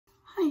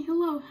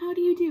hello, how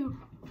do you do?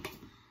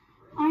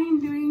 I am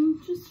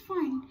doing just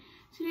fine.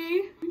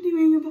 Today, we're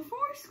doing a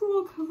before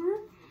school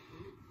cover.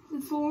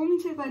 This will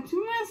only take like 2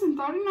 minutes and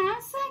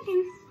 39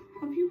 seconds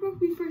of You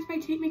Broke Me First by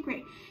Tate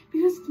McRae,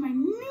 because it's my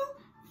new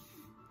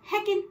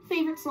heckin'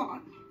 favorite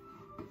song.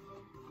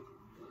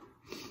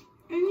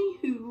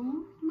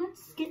 Anywho,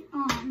 let's get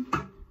on.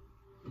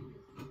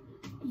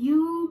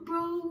 You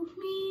broke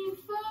me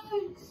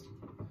first.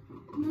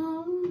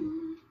 No.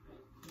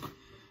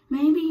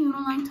 Maybe you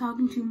don't like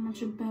talking too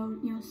much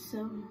about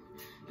yourself,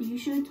 but you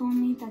should have told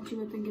me that you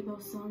would think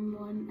about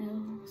someone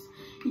else.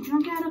 You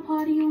drunk at a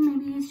party, or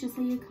maybe it's just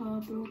that your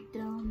car broke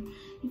down.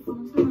 Your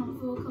phone's been on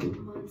for a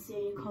couple months, yeah,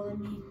 you're calling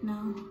me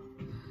now.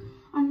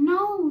 I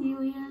know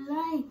you're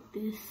like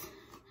this.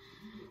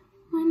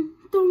 When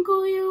don't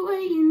go your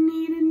way, you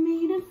needed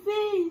me to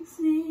fix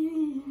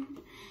it.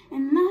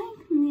 And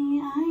like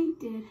me, I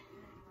did.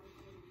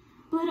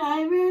 But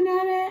I ran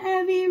out of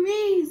every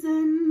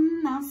reason.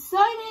 Now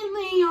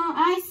suddenly you're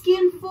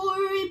asking for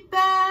it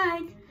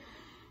back.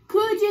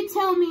 Could you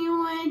tell me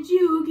where'd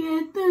you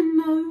get the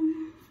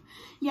nerve?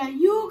 Yeah,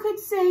 you could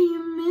say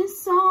you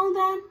miss all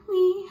that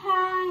we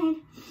had,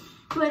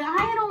 but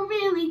I don't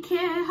really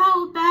care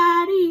how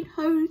bad it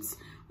hurts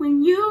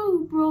when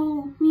you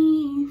broke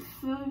me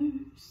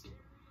first.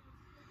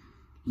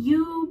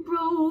 You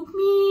broke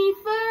me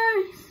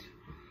first.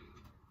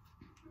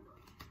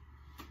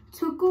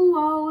 Took a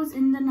while, was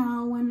in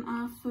denial when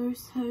I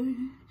first heard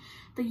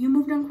that you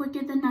moved on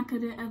quicker than I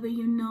could have ever,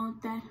 you know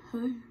that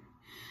hurt.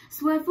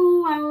 Swear for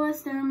a while I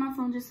stare at my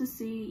phone just to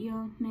see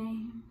your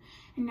name,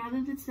 and now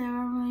that it's there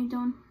I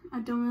don't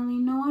really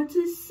know what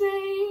to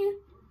say.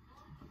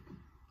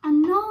 I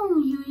know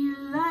you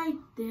like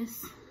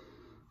this.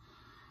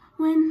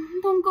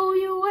 When don't go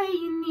your way,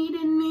 you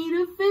needed me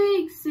to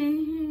fix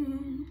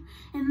it,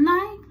 and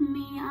like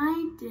me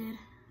I did.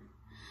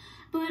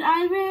 But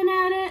I ran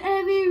out of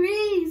every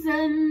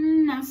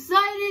reason. Now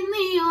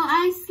suddenly you're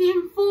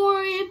asking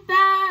for it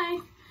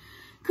back.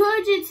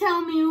 Could you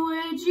tell me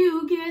where'd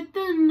you get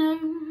the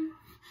nerve?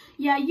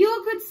 Yeah,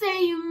 you could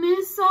say you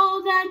miss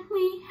all that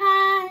we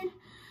had,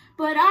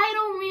 but I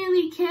don't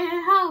really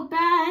care how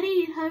bad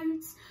it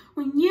hurts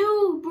when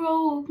you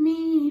broke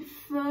me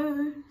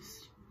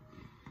first.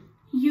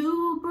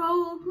 You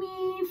broke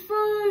me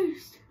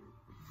first.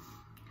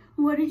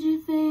 What did you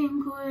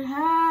think would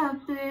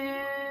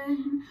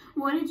happen?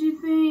 What did you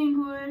think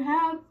would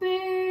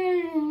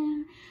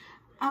happen?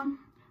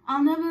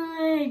 I'll never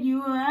let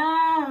you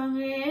have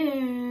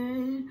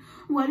it.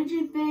 What did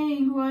you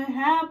think would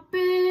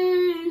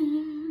happen?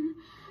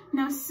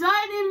 Now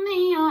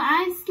suddenly you're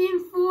asking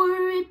for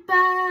it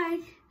back.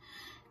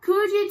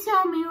 Could you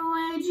tell me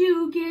where'd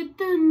you get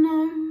the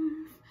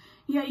nerve?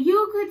 Yeah,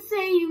 you could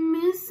say you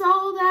miss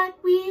all that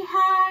we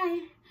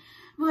had,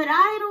 but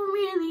I don't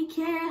really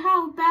care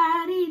how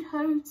bad it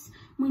hurts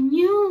when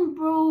you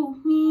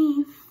broke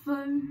me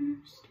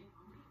first.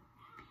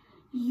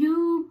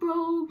 You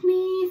broke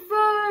me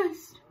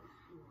first.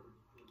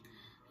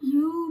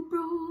 You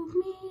broke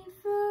me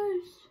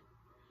first.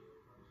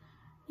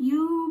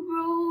 You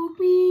broke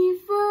me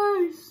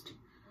first.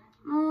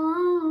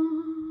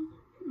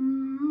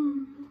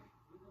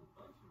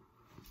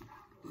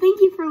 Thank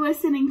you for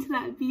listening to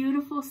that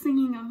beautiful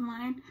singing of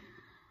mine.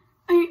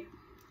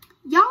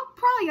 Y'all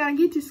probably gotta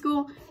get to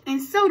school,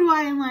 and so do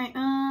I in like,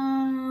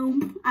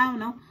 I don't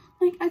know,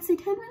 like I'd say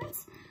 10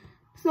 minutes.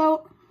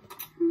 So,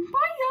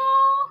 bye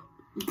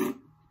y'all.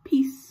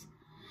 Peace.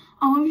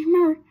 Always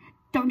remember,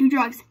 don't do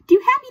drugs, do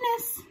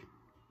happiness.